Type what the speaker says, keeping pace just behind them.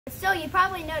So you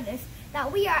probably noticed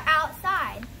that we are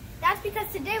outside. That's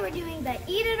because today we're doing the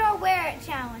Eat It or Wear It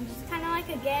challenge. It's kind of like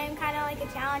a game, kind of like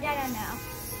a challenge. I don't know.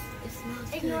 It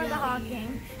smells Ignore good the out honking.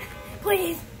 here.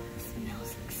 Please. It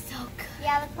smells so good.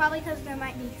 Yeah, that's probably because there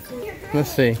might be food.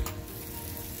 Let's see.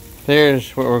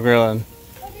 There's what we're grilling.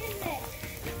 What is it?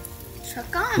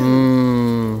 Chuck on.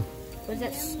 Mmm. Was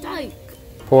that steak?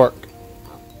 Pork.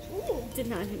 Ooh. Did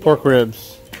not even Pork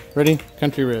ribs. Ready?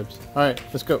 Country ribs. Alright,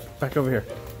 let's go. Back over here.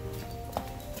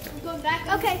 Going back.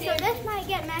 Okay, so this might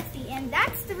get messy, and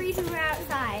that's the reason we're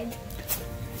outside.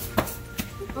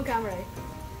 Okay, I'm ready.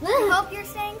 I hope you're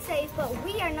staying safe, but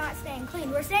we are not staying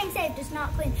clean. We're staying safe, just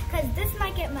not clean, because this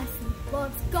might get messy. Well,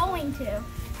 it's going to.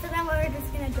 So then we're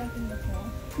just going to jump in the pool.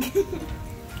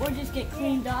 Or just get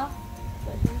cleaned off.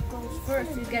 But who goes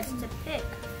first? Who gets to pick?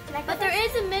 But there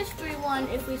is a mystery one.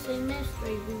 If we say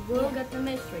mystery, we will get the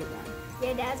mystery one.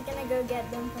 Yeah, Dad's going to go get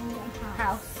them from the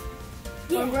house.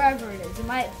 Or wherever it is. It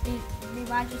might be. We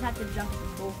might just have to jump in the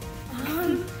pool.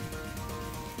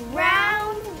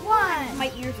 Round one. My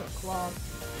ears are clogged.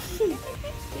 Do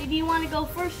you want to go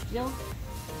first, Jill?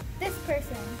 This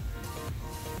person.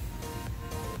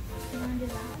 You want to do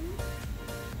that one?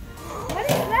 What is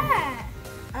that?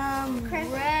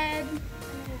 Crushed Red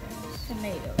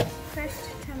tomato. crushed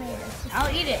tomatoes. I'll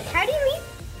eat it. How do you eat?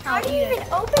 How I'll do you eat even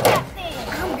open that thing?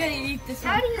 I'm gonna eat this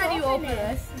one. How do you open it?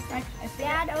 this?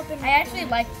 Dad, open it. I actually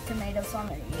like tomatoes, so I'm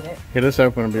gonna eat it. Here, let's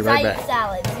open and be right I eat back.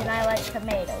 salads and I like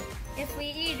tomatoes. If we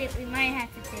eat it, we might have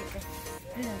to take a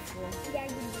spoonful. Yeah,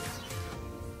 you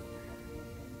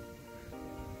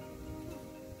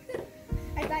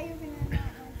I thought you were gonna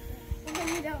not like it. And then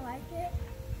you don't like it?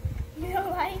 You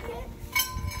don't like it?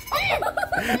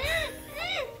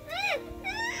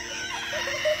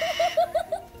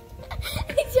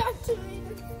 I dropped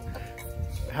tomatoes.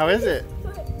 How is it?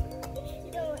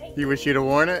 You don't like You wish you'd have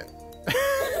worn it?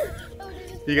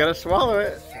 You gotta swallow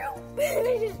it.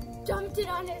 I just dumped it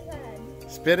on his head.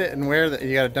 Spit it and wear the.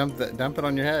 You gotta dump it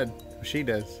on your head. She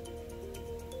does.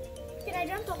 Can I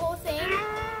jump the whole thing?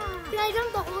 Can I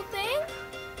jump the whole thing?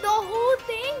 The whole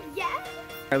thing? Yes.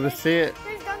 All right, let's see it.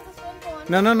 There's guns to swim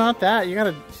for. No, no, not that. You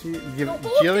gotta. Give The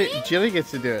whole Jilly. thing? Jilly gets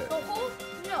to do it. The whole?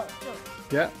 No.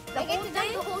 Yeah. I get to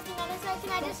dump the whole thing on his head.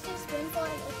 Can I just do a spoonful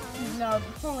at a time? No,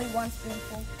 it's only one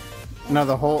spoonful. No,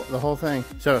 the whole thing.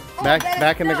 So Oh, back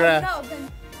then- in the grass. No, then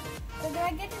do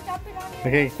I get to dump it on your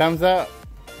Okay, thumbs up.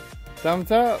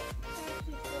 Thumbs up.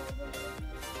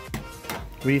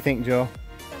 What do you think, Joel? Dump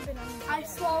it on your I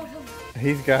swallowed him.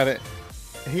 He's got it.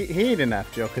 He ate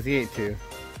enough, Joel, because he ate two.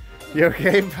 You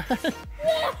okay, bud? No, I'm not gonna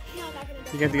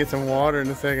dump You got to get some water in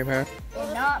a second, huh?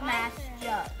 They're not mashed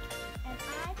up. And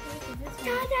I think this one.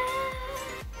 Ta-da!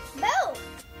 Move!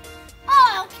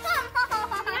 Oh, come on!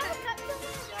 I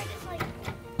just like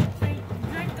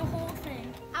Drink the whole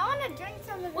thing. I want to drink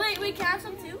some of it. Wait, we can have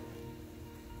some too?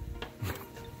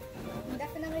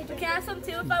 Definitely drink Can I have some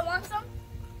too if I want some?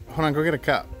 Hold on, go get a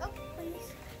cup. Oh,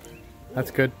 please.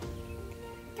 That's good.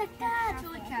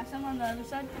 Actually, can I have some on the other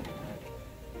side?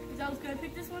 Because I was going to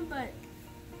pick this one, but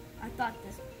I thought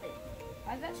this. Wait,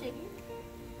 why is that shaking?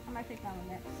 I might pick that one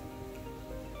next.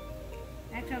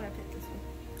 Actually, I'm going to pick this one.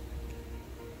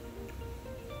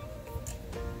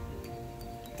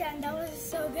 Damn, that was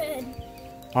so good.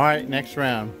 All right, next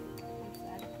round.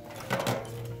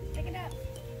 Pick it up.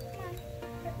 Come on.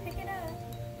 Pick it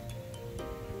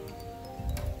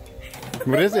up.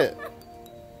 What is it?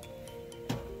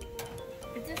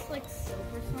 Is this like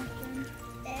soap or something?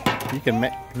 You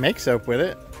can make soap with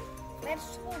it.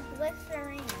 Vegetable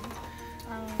glycerine.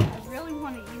 I really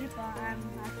want to eat it, but I'm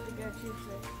actually going to choose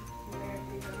it. Where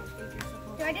these are think you're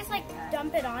supposed Do I just like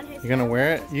dump it on his You're gonna head?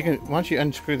 wear it. You can. Why don't you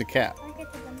unscrew the cap? I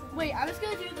get to dump it. Wait, I'm just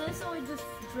going to do this so it just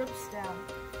drips down.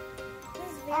 This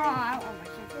is Oh, very I don't want my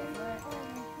kids to do it.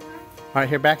 All right,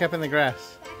 here, back up in the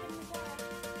grass.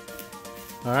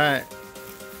 All right,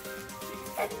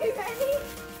 You ready?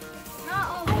 Not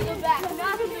on the back.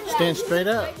 Not in the back. stand straight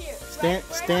up. Right here.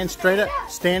 Stand straight up.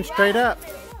 Stand straight up.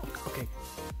 Okay.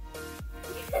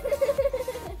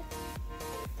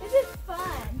 This is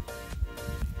fun.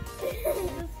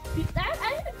 That I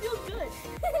didn't feel good.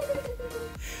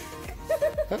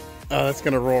 Oh, that's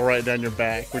gonna roll right down your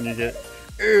back when you get.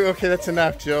 Ooh, okay, that's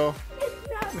enough, Joe.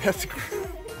 That's.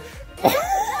 That's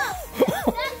enough.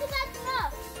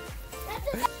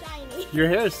 That's enough. Shiny. Your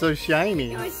hair is so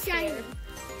shiny. It was shiny.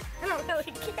 I don't really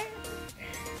care.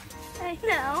 I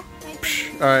know.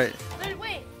 All right. Wait,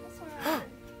 wait.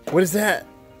 What is that?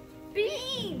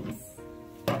 Beans.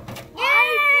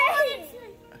 Yay!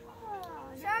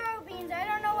 Charo beans. I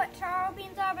don't know what charo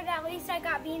beans are, but at least I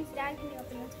got beans. Dad, can you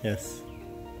open this? Yes.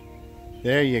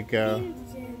 There you go.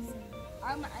 Beans.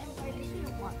 I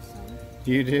should want some.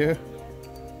 You do?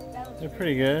 That looks They're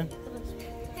pretty good. It looks good.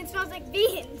 It smells like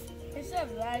beans. Instead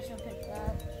of that, I should pick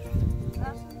that.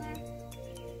 That's in there.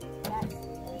 That's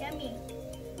Yummy.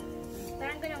 But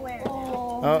I'm gonna wear it.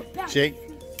 oh, Oh, that's Jake,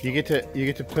 you get to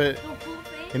put so cool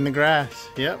face. in the grass.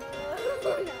 Yep.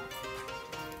 Oh, no.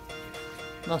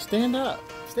 Now stand up.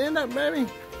 Stand up, baby.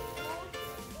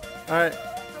 All right.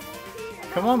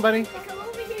 Come on, buddy. Come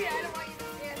over here. I don't want you to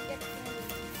stand and get candy.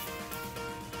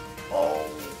 Oh.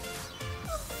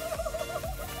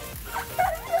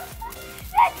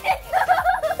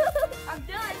 I'm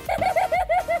done.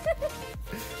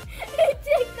 It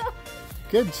tickles.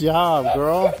 Good job,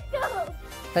 girl. It tickles.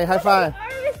 Hey, high five. My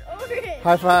arm is orange.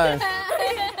 High five.